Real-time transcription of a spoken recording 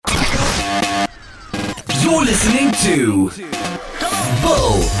You're listening to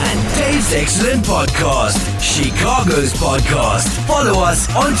Bull and Dave's Excellent Podcast, Chicago's podcast. Follow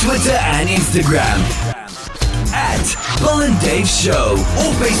us on Twitter and Instagram at Bull and Dave Show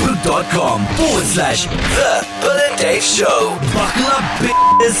or Facebook.com/The Bull and Dave Show. Buckle up,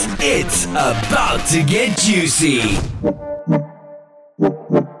 bitches. It's about to get juicy.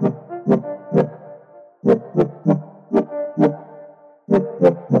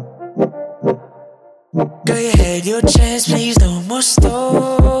 Girl, you had your chance, please, no more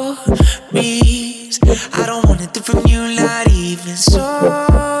stories. I don't want it from you, not even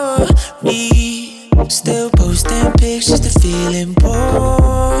sorry. Still posting pictures to feel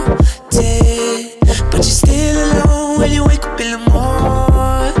important, but you're still alone when you wake up in the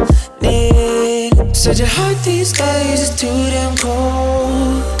morning. Said your heart these days is too damn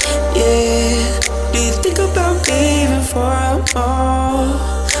cold, yeah. Do you think about leaving for a moment?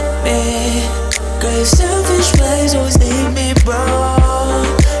 Girl, your selfish ways always leave me broken,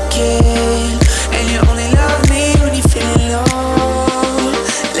 and you only love me when you feeling lonely.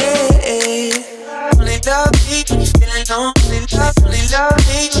 Only love me when you feeling lonely. Only love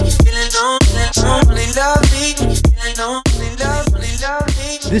me when you feeling lonely. Only love me when you feeling lonely. Only love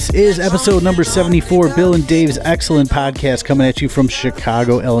me. This is episode number 74, Bill and Dave's Excellent Podcast, coming at you from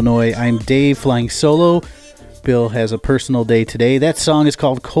Chicago, Illinois. I'm Dave, flying solo. Bill has a personal day today. That song is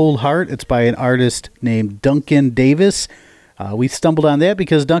called Cold Heart. It's by an artist named Duncan Davis. We stumbled on that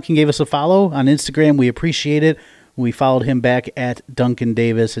because Duncan gave us a follow on Instagram. We appreciate it. We followed him back at Duncan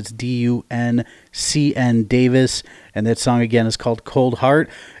Davis. It's DUNCN Davis. And that song, again, is called Cold Heart.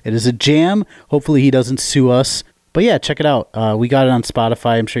 It is a jam. Hopefully he doesn't sue us. But yeah, check it out. We got it on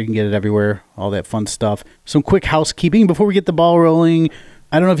Spotify. I'm sure you can get it everywhere. All that fun stuff. Some quick housekeeping before we get the ball rolling.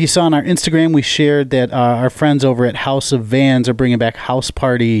 I don't know if you saw on our Instagram, we shared that our friends over at House of Vans are bringing back house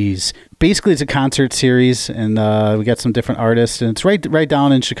parties. Basically, it's a concert series, and we got some different artists, and it's right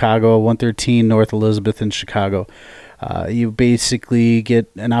down in Chicago, 113 North Elizabeth in Chicago. You basically get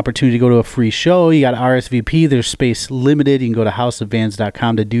an opportunity to go to a free show. You got RSVP. There's space limited. You can go to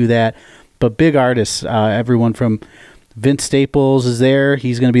houseofvans.com to do that. But big artists, everyone from Vince Staples is there.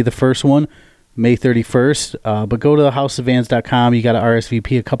 He's going to be the first one. May 31st, but go to houseofvans.com. You got to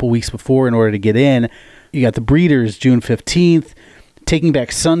RSVP a couple weeks before in order to get in. You got the Breeders June 15th, Taking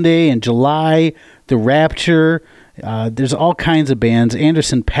Back Sunday in July, The Rapture. There's all kinds of bands.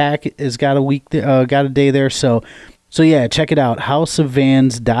 Anderson .Paak has got a day there. So yeah, check it out.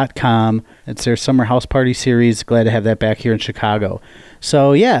 Houseofvans.com. It's their summer house party series. Glad to have that back here in Chicago.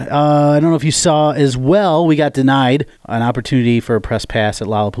 So yeah, I don't know if you saw as well, we got denied an opportunity for a press pass at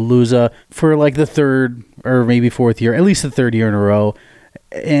Lollapalooza for like the third or maybe fourth year, at least the third year in a row.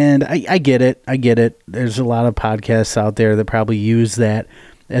 And I get it. There's a lot of podcasts out there that probably use that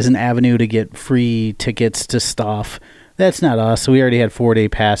as an avenue to get free tickets to stuff. That's not us. We already had 4-day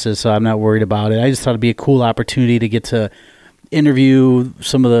passes, so I'm not worried about it. I just thought it'd be a cool opportunity to get to interview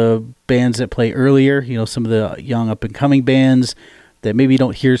some of the bands that play earlier, some of the young up-and-coming bands that maybe you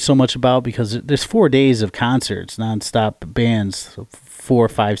don't hear so much about because there's 4 days of concerts, nonstop bands, 4 or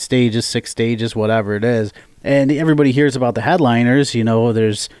 5 stages, 6 stages, whatever it is. And everybody hears about the headliners.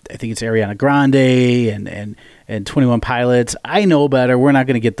 There's, I think it's Ariana Grande and 21 Pilots. I know better. We're not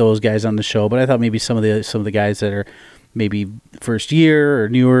going to get those guys on the show, but I thought maybe some of the guys that are maybe first year or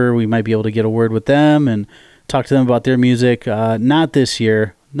newer, we might be able to get a word with them and talk to them about their music. Not this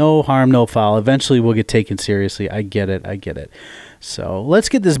year. No harm, no foul. Eventually we'll get taken seriously. I get it. So let's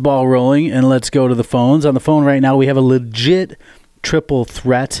get this ball rolling and let's go to the phones. On the phone right now, we have a legit triple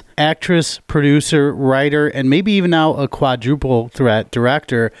threat actress, producer, writer, and maybe even now a quadruple threat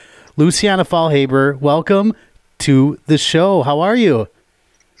director, Luciana Faulhaber. Welcome to the show. How are you?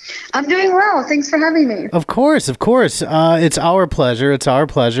 I'm doing well. Thanks for having me. Of course. It's our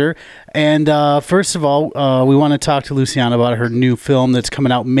pleasure. And first of all, we want to talk to Luciana about her new film that's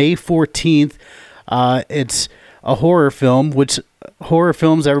coming out May 14th. It's a horror film, which horror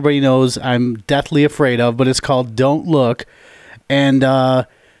films everybody knows I'm deathly afraid of, but it's called Don't Look. And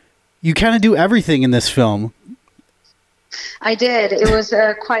you kind of do everything in this film. I did. It was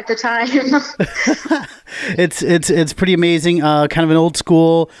quite the time. It's pretty amazing. Kind of an old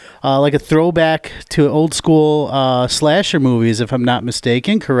school, like a throwback to old school slasher movies, if I'm not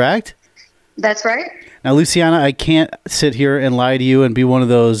mistaken. Correct? That's right. Now, Luciana, I can't sit here and lie to you and be one of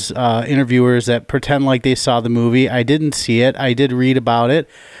those interviewers that pretend like they saw the movie. I didn't see it. I did read about it,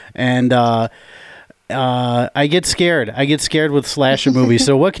 and I get scared. I get scared with slasher movies.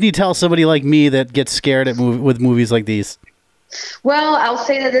 So what can you tell somebody like me that gets scared with movies like these? Well, I'll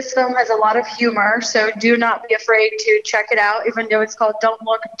say that this film has a lot of humor, so do not be afraid to check it out, even though it's called Don't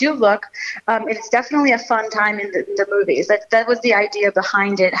Look, Do Look. It's definitely a fun time in the movies. That was the idea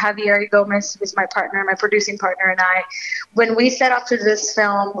behind it. Javier Gomez, who's my partner, my producing partner, and I, when we set off to do this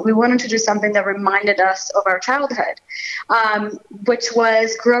film, we wanted to do something that reminded us of our childhood, which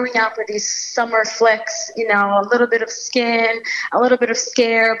was growing up with these summer flicks, a little bit of skin, a little bit of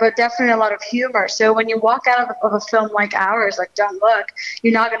scare, but definitely a lot of humor. So when you walk out of a film like ours, like Don't Look,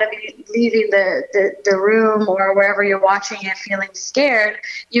 you're not going to be leaving the room or wherever you're watching it feeling scared.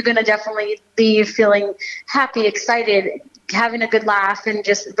 You're going to definitely leave feeling happy, excited, having a good laugh, and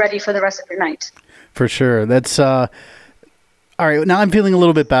just ready for the rest of your night. For sure. That's all right. Now I'm feeling a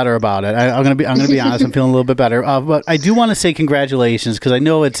little bit better about it. I'm gonna be honest. I'm feeling a little bit better. But I do want to say congratulations, because I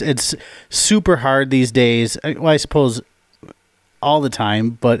know it's super hard these days. Well, I suppose all the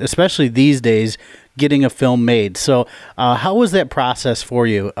time, but especially these days, getting a film made. So how was that process for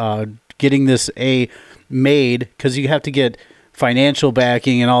you, getting this made? Because you have to get financial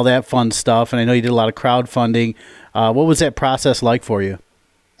backing and all that fun stuff. And I know you did a lot of crowdfunding. What was that process like for you?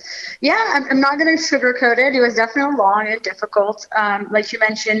 Yeah, I'm not going to sugarcoat it. It was definitely long and difficult. Like you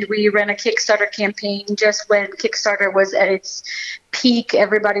mentioned, we ran a Kickstarter campaign just when Kickstarter was at its peak.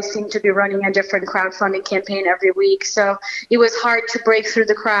 Everybody seemed to be running a different crowdfunding campaign every week. So it was hard to break through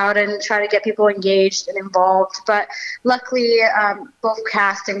the crowd and try to get people engaged and involved. But luckily, both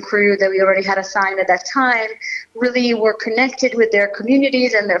cast and crew that we already had assigned at that time really were connected with their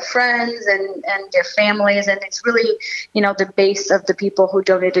communities and their friends and their families. And it's really, the base of the people who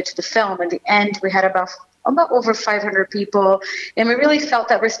donated to the film. In the end, we had about over 500 people, and we really felt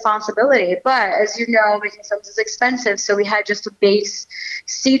that responsibility. But as you know, making films is expensive, so we had just a base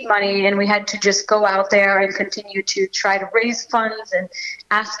seed money, and we had to just go out there and continue to try to raise funds and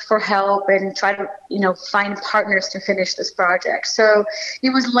ask for help and try to, find partners to finish this project. So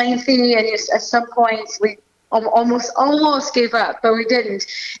it was lengthy, and at some points we almost gave up, but we didn't.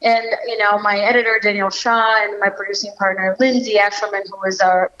 And, my editor, Daniel Shaw, and my producing partner, Lindsay Asherman, who was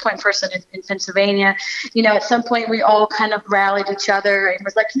our point person in Pennsylvania, at some point we all kind of rallied each other and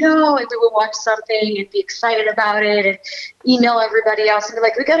was like, no, we will watch something and be excited about it and email everybody else and be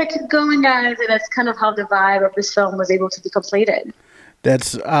like, we got to keep going, guys. And that's kind of how the vibe of this film was able to be completed.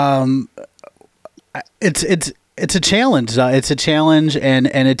 That's, it's a challenge. It's a challenge, and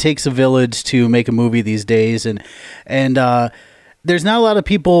it takes a village to make a movie these days, and there's not a lot of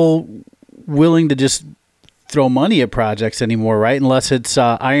people willing to just throw money at projects anymore, right? Unless it's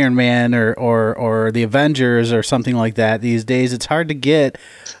Iron Man or the Avengers or something like that. These days, it's hard to get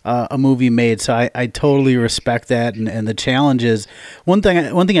a movie made. So I totally respect that, and the challenges. One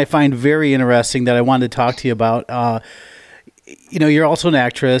thing I find very interesting that I wanted to talk to you about. You're also an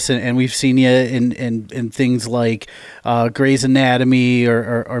actress, and we've seen you in things like Grey's Anatomy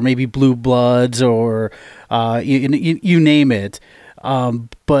or maybe Blue Bloods or you name it.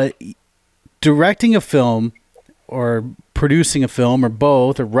 But directing a film or producing a film or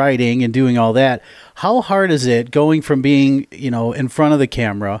both, or writing and doing all that, how hard is it going from being in front of the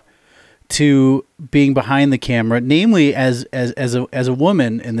camera to being behind the camera, namely as a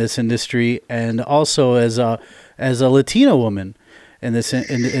woman in this industry, and also as a Latina woman in this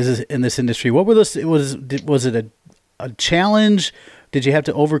industry? What were those? Was it a challenge? Did you have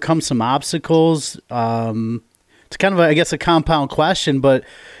to overcome some obstacles? It's kind of a compound question, but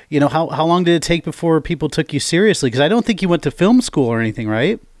how long did it take before people took you seriously? Because I don't think you went to film school or anything,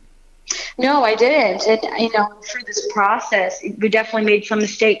 right? No, I didn't. And, through this process, we definitely made some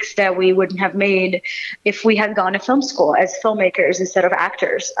mistakes that we wouldn't have made if we had gone to film school as filmmakers instead of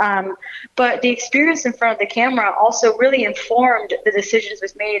actors. But the experience in front of the camera also really informed the decisions we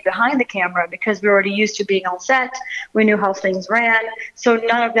made behind the camera, because we were already used to being on set. We knew how things ran. So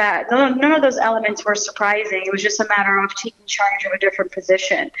none of those elements were surprising. It was just a matter of taking charge of a different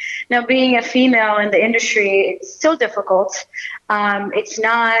position. Now, being a female in the industry, it's still difficult. It's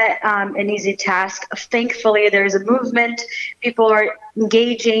not an easy task. Thankfully, there's a movement. People are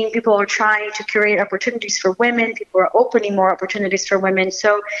engaging. People are trying to create opportunities for women. People are opening more opportunities for women.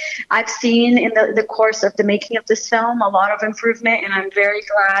 So I've seen in the course of the making of this film a lot of improvement, and I'm very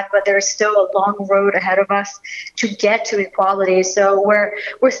glad, but there's still a long road ahead of us to get to equality. So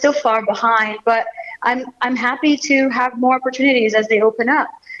we're still far behind, but I'm happy to have more opportunities as they open up.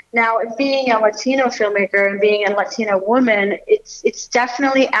 Now, being a Latino filmmaker and being a Latina woman, it's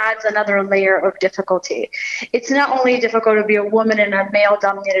definitely adds another layer of difficulty. It's not only difficult to be a woman in a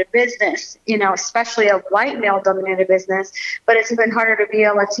male-dominated business, especially a white male-dominated business, but it's even harder to be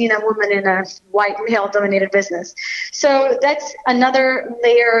a Latina woman in a white male-dominated business. So that's another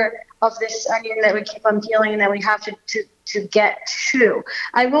layer of this onion that we keep on peeling, that we have to to get to.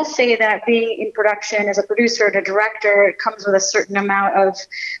 I will say that being in production as a producer and a director, it comes with a certain amount of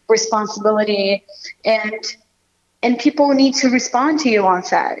responsibility, and people need to respond to you on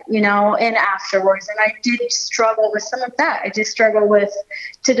set, and afterwards. And I did struggle with some of that. I did struggle with,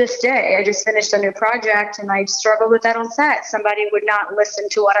 to this day, I just finished a new project and I struggled with that on set. Somebody would not listen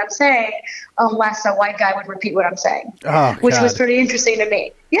to what I'm saying unless a white guy would repeat what I'm saying, which was pretty interesting to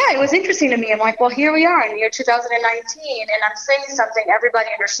me. Yeah, it was interesting to me. I'm like, well, here we are in the year 2019 and I'm saying something everybody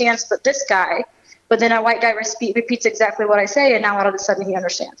understands but this guy. But then a white guy repeats exactly what I say, and now all of a sudden he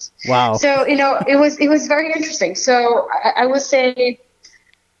understands. Wow. So, it was very interesting. So I would say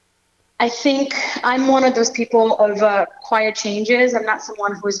I think I'm one of those people of quiet changes. I'm not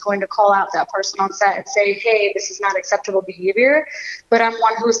someone who is going to call out that person on set and say, hey, this is not acceptable behavior. But I'm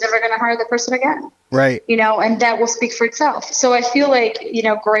one who's never going to hire the person again. Right. And that will speak for itself. So I feel like,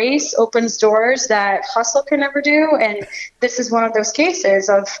 grace opens doors that hustle can never do. And this is one of those cases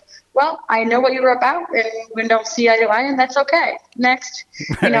of, well, I know what you were about, and we don't see eye to eye, and that's okay. Next,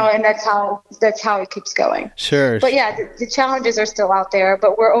 and that's how it keeps going. Sure. But yeah, the challenges are still out there,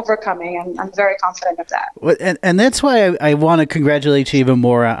 but we're overcoming, and I'm very confident of that. Well, and that's why I want to congratulate you even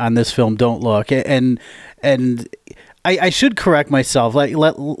more on this film, Don't Look, and I should correct myself,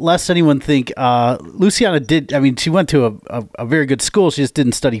 lest anyone think Luciana did. I mean, she went to a very good school. She just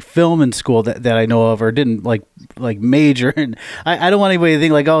didn't study film in school that I know of, or didn't like major. And I don't want anybody to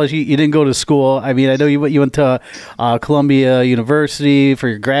think like, oh, you didn't go to school. I mean, I know you went to Columbia University for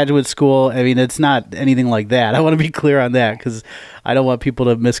your graduate school. I mean, it's not anything like that. I want to be clear on that because I don't want people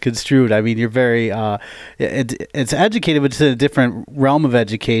to misconstrue it. I mean, you're very it's educated, but it's in a different realm of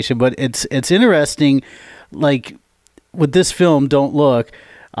education. But it's interesting, like. With this film, Don't Look,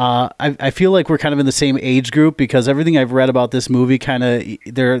 I feel like we're kind of in the same age group because everything I've read about this movie kind of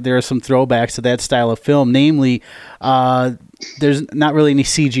there are some throwbacks to that style of film. Namely, there's not really any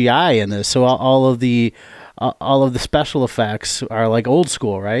CGI in this, so all of the special effects are like old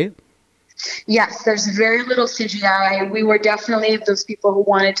school, right? Yes, there's very little CGI. We were definitely those people who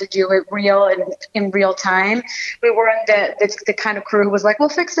wanted to do it real and in real time. We weren't the kind of crew who was like, we'll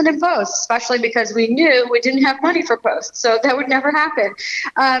fix it in post, especially because we knew we didn't have money for post. So that would never happen.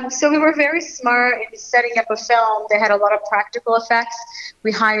 So we were very smart in setting up a film. They had a lot of practical effects.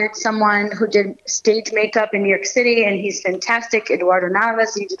 We hired someone who did stage makeup in New York City, and he's fantastic, Eduardo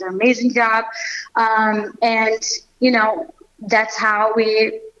Navas. He did an amazing job. And, that's how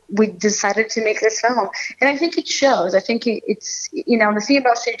we decided to make this film. And I think it shows. I think it's, the thing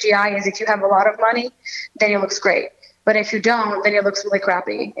about CGI is if you have a lot of money, then it looks great. But if you don't, then it looks really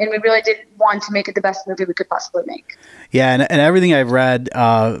crappy. And we really did want to make it the best movie we could possibly make. Yeah, and everything I've read,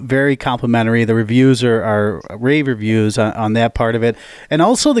 very complimentary. The reviews are rave reviews on that part of it. And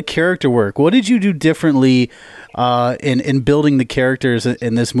also the character work. What did you do differently in building the characters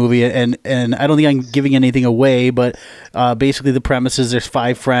in this movie? And I don't think I'm giving anything away, but basically the premise is there's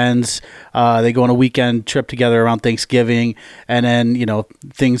 5 friends. They go on a weekend trip together around Thanksgiving. And then,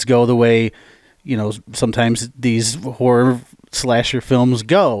 things go the way sometimes these horror slasher films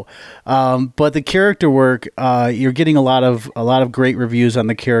go, but the character work, you're getting a lot of great reviews on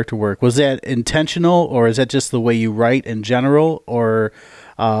the character work. Was that intentional, or is that just the way you write in general, or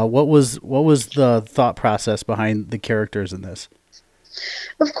what was the thought process behind the characters in this?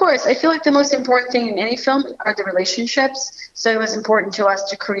 Of course, I feel like the most important thing in any film are the relationships. So it was important to us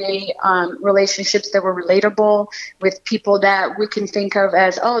to create relationships that were relatable with people that we can think of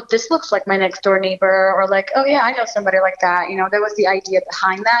as, oh, this looks like my next door neighbor, or like, oh yeah, I know somebody like that. That was the idea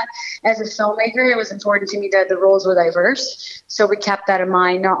behind that. As a filmmaker, it was important to me that the roles were diverse. So we kept that in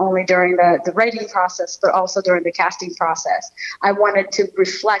mind, not only during the writing process, but also during the casting process. I wanted to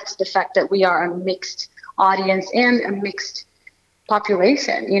reflect the fact that we are a mixed audience and a mixed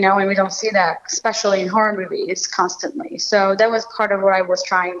population, and we don't see that, especially in horror movies, constantly. So that was part of what I was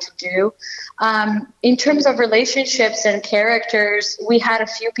trying to do. In terms of relationships and characters, we had a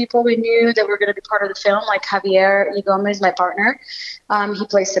few people we knew that were going to be part of the film, like Javier Y. Gomez, my partner. He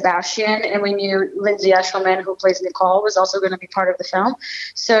plays Sebastian, and we knew Lindsay Eshelman, who plays Nicole, was also going to be part of the film.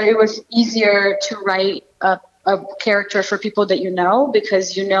 So it was easier to write a character for people that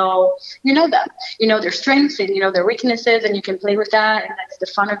because you know them, their strengths and their weaknesses, and you can play with that, and that's the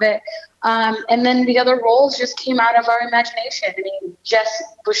fun of it. And then the other roles just came out of our imagination. I mean, Jess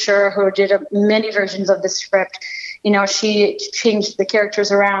Boucher, who did many versions of the script, she changed the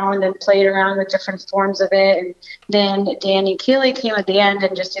characters around and played around with different forms of it. And then Danny Keeley came at the end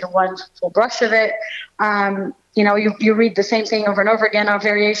and just did one full brush of it. You read the same thing over and over again, or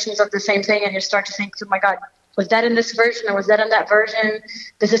variations of the same thing, and you start to think, oh my God, was that in this version or was that in that version?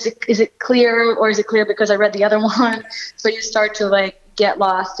 Is it clear, or is it clear because I read the other one? So you start to like get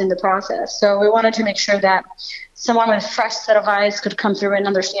lost in the process. So we wanted to make sure that someone with a fresh set of eyes could come through and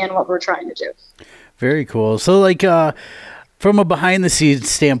understand what we're trying to do. Very cool. So like from a behind the scenes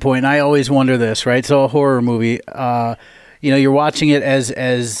standpoint, I always wonder this, right? So a horror movie, you're watching it as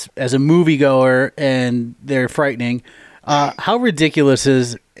a moviegoer and they're frightening. How ridiculous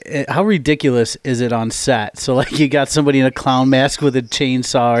is it on set? So like you got somebody in a clown mask with a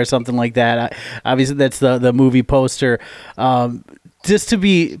chainsaw or something like that. Obviously that's the movie poster. Just to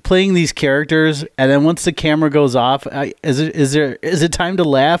be playing these characters, and then once the camera goes off, is it time to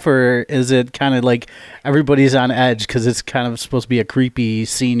laugh, or is it kind of like everybody's on edge because it's kind of supposed to be a creepy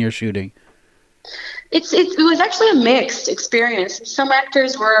scene you're shooting? It was actually a mixed experience. Some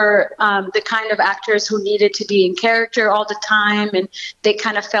actors were the kind of actors who needed to be in character all the time, and they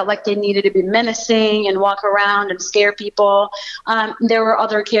kind of felt like they needed to be menacing and walk around and scare people. There were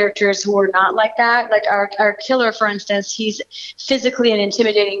other characters who were not like that. Like our killer, for instance, he's physically an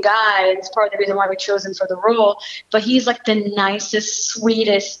intimidating guy, and it's part of the reason why we chose him for the role. But he's like the nicest,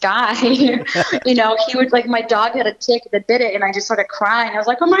 sweetest guy. He would, like, my dog had a tick that bit it, and I just started crying. I was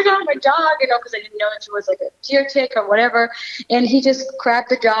like, oh my God, my dog, because I didn't know if it was like a deer tick or whatever. And he just grabbed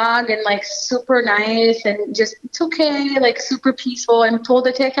the dog and like super nice and just, it's okay, like super peaceful, and pulled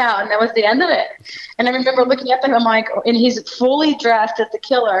the tick out, and that was the end of it. And I remember looking at him, I'm like, and he's fully dressed as the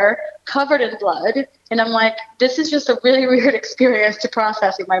killer, covered in blood. And I'm like, this is just a really weird experience to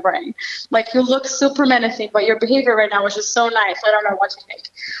process in my brain. Like, you look super menacing, but your behavior right now was just so nice. I don't know what to think.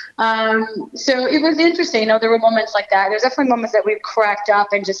 So it was interesting. There were moments like that. There's definitely moments that we've cracked up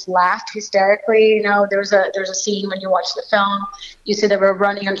and just laughed hysterically. There's a scene when you watch the film, you see that we're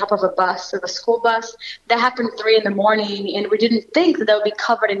running on top of a bus, of a school bus. That happened 3 a.m, and we didn't think that would be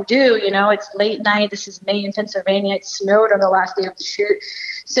covered in dew. It's late night. This is May in Pennsylvania. It snowed on the last day of the shoot.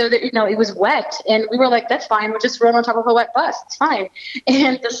 So that, it was wet, and we were like, that's fine. We'll just run on top of a wet bus. It's fine.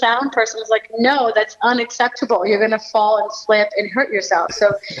 And the sound person was like, no, that's unacceptable. You're going to fall and slip and hurt yourself.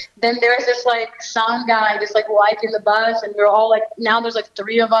 So then there's this like sound guy just like wiping the bus, and we're all like, now there's like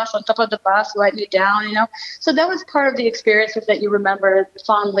 3 of us on top of the bus wiping it down, So that was part of the experiences that you remember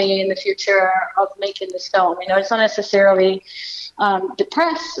fondly in the future of making this film. It's not necessarily the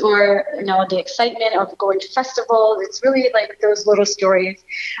press or the excitement of going to festivals. It's really like those little stories.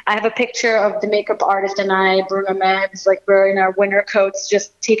 I have a picture of the makeup artist and I, Bruno Mebs, like we're in our winter coats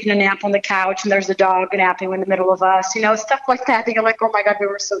just taking a nap on the couch, and there's a dog napping in the middle of us, stuff like that. And you're like, oh my God, we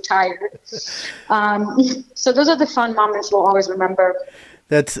were so tired. So those are the fun moments we'll always remember.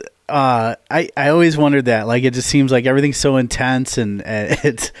 That's I always wondered that. Like, it just seems like everything's so intense, and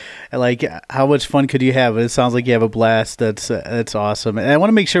it's like, how much fun could you have? It sounds like you have a blast. That's awesome. And I want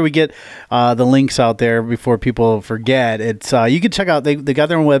to make sure we get the links out there before people forget. It's you can check out. They got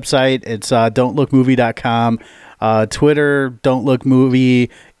their own website. It's don'tlookmovie.com. Twitter, Don't Look Movie,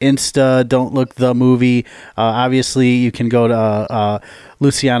 Insta, Don't Look the Movie. Obviously, you can go to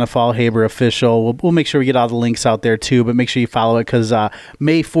Luciana Fallhaber Official. We'll make sure we get all the links out there too, but make sure you follow it because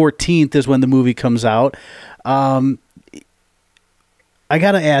May 14th is when the movie comes out. I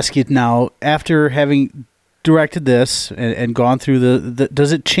got to ask you now, after having directed this and gone through the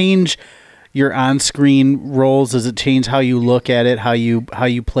does it change your on-screen roles? Does it change how you look at it, how you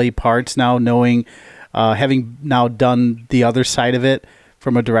play parts now, knowing having now done the other side of it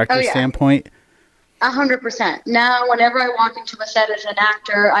from a director's standpoint? 100%. Now, whenever I walk into a set as an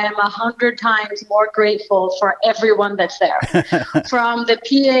actor, I am 100 times more grateful for everyone that's there. From the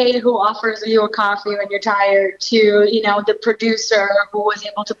PA who offers you a coffee when you're tired to, the producer who was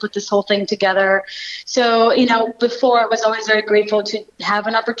able to put this whole thing together. So, before I was always very grateful to have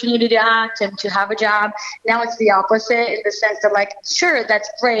an opportunity to act and to have a job. Now it's the opposite, in the sense that, like, sure,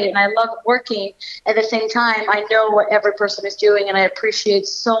 that's great, and I love working. At the same time, I know what every person is doing, and I appreciate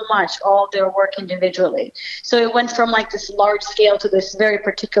so much all their work individually. So it went from like this large scale to this very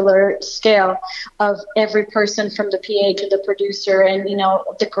particular scale of every person, from the PA to the producer and,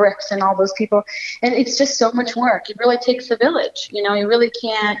 the grips and all those people. And it's just so much work. It really takes a village. You really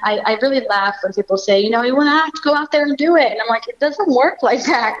can't. I really laugh when people say, you want to act, go out there and do it. And I'm like, it doesn't work like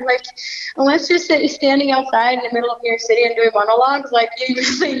that. Like, unless you're standing outside in the middle of New York City and doing monologues, like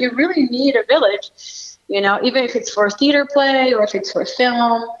you really need a village, even if it's for a theater play or if it's for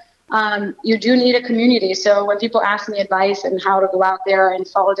film. you do need a community. So when people ask me advice and how to go out there and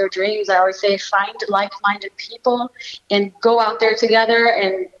follow their dreams, I always say find like-minded people and go out there together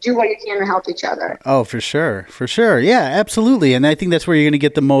and do what you can to help each other. Oh, for sure. Yeah, absolutely. And I think that's where you're going to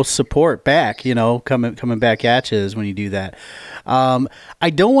get the most support back, coming back at you is when you do that. I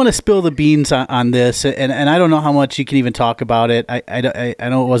don't want to spill the beans on this, and I don't know how much you can even talk about it. I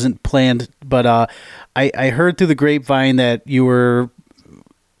know it wasn't planned, but I heard through the grapevine that you were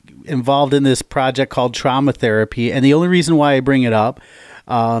involved in this project called Trauma Therapy, and the only reason why I bring it up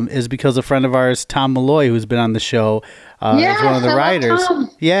is because a friend of ours, Tom Malloy, who's been on the show, is one of the writers.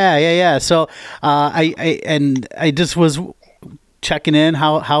 Tom. Yeah. So I just was checking in.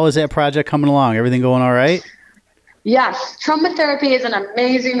 How is that project coming along? Everything going all right? Yes, Trauma Therapy is an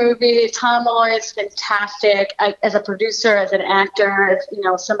amazing movie. Tom Malloy is fantastic as a producer, as an actor, as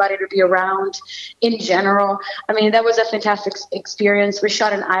somebody to be around in general. I mean, that was a fantastic experience. We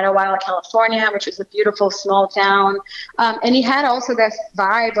shot in Idlewild, California, which is a beautiful small town. And he had also that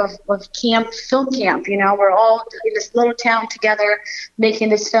vibe of film camp. We're all in this little town together making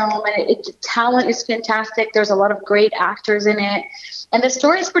this film, and the talent is fantastic. There's a lot of great actors in it. And the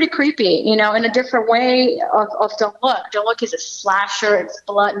story is pretty creepy, in a different way of Don't Look. Don't Look is a slasher, it's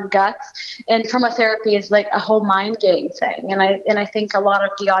blood and guts. And Trauma Therapy is like a whole mind game thing. And I think a lot of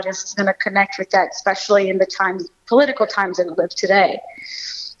the audience is going to connect with that, especially in the political times that we live today.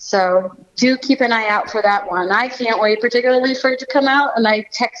 So do keep an eye out for that one. I can't wait particularly for it to come out. And I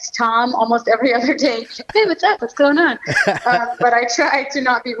text Tom almost every other day, hey, what's up? What's going on? But I try to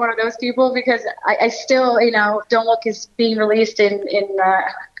not be one of those people because I still, Don't Look is being released in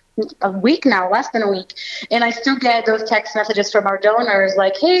a week now, less than a week. And I still get those text messages from our donors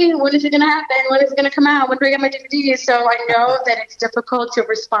like, hey, when is it going to happen? When is it going to come out? When do I get my DVD? So I know that it's difficult to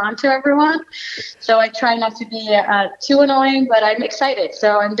respond to everyone. So I try not to be too annoying, but I'm excited.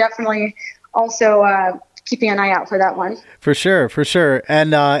 So I'm definitely also keeping an eye out for that one. For sure.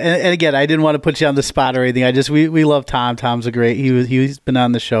 And again, I didn't want to put you on the spot or anything. We love Tom. Tom's he's been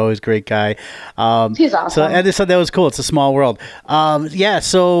on the show. He's a great guy. He's awesome. So I just thought that was cool. It's a small world.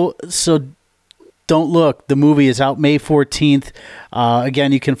 So Don't Look, the movie is out May 14th.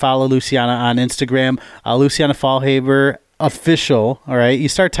 Again, you can follow Luciana on Instagram, Luciana Faulhaber Official. All right, you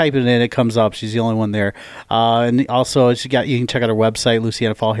start typing it in, it comes up. She's the only one there. And also, you can check out her website,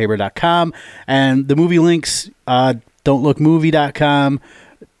 lucianafaulhaber.com, and the movie links, don'tlookmovie.com.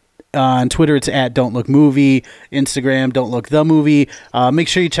 On Twitter, it's at Don't Look Movie. Instagram, Don't Look the Movie. Make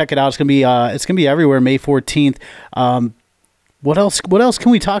sure you check it out. It's gonna be everywhere May 14th. What else can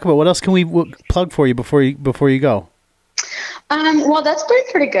we talk about? What else can we plug for you before you go? Well, that's been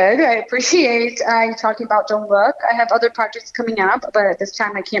pretty good. I appreciate you talking about Don't Look. I have other projects coming up, but at this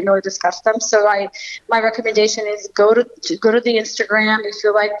time I can't really discuss them. So my recommendation is go to the Instagram if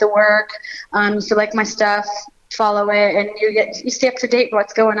you like the work, if you like my stuff, follow it, and you stay up to date with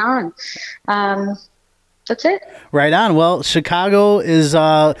what's going on. That's it. Right on. Well, Chicago is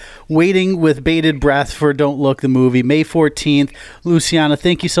waiting with bated breath for Don't Look the movie, May 14th. Luciana,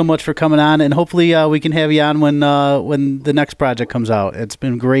 thank you so much for coming on, and hopefully we can have you on when the next project comes out. It's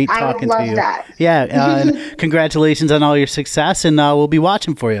been great talking to you. I would love that. Yeah, and congratulations on all your success, and we'll be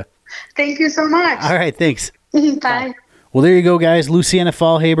watching for you. Thank you so much. All right, thanks. Bye. Well, there you go, guys. Luciana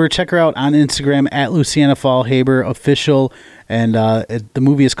Faulhaber. Check her out on Instagram at Luciana Faulhaber Official. And the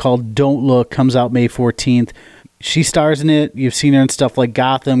movie is called Don't Look. Comes out May 14th. She stars in it. You've seen her in stuff like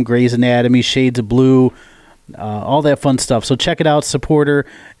Gotham, Grey's Anatomy, Shades of Blue, all that fun stuff. So check it out. Support her.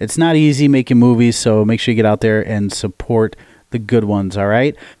 It's not easy making movies, so make sure you get out there and support the good ones, all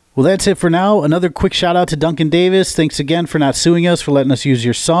right? Well, that's it for now. Another quick shout out to Duncan Davis. Thanks again for not suing us, for letting us use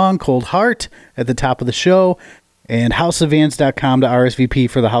your song, Cold Heart, at the top of the show. And houseofvans.com to RSVP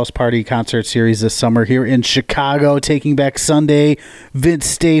for the House Party concert series this summer here in Chicago. Taking Back Sunday, Vince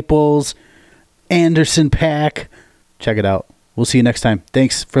Staples, Anderson .Paak. Check it out. We'll see you next time.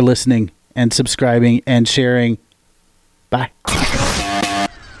 Thanks for listening and subscribing and sharing. Bye.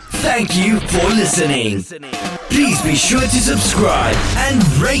 Thank you for listening. Please be sure to subscribe and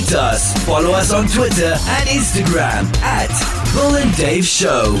rate us. Follow us on Twitter and Instagram at Bill and Dave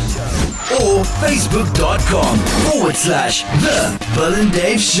Show or Facebook.com/The Bill and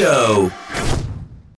Dave Show.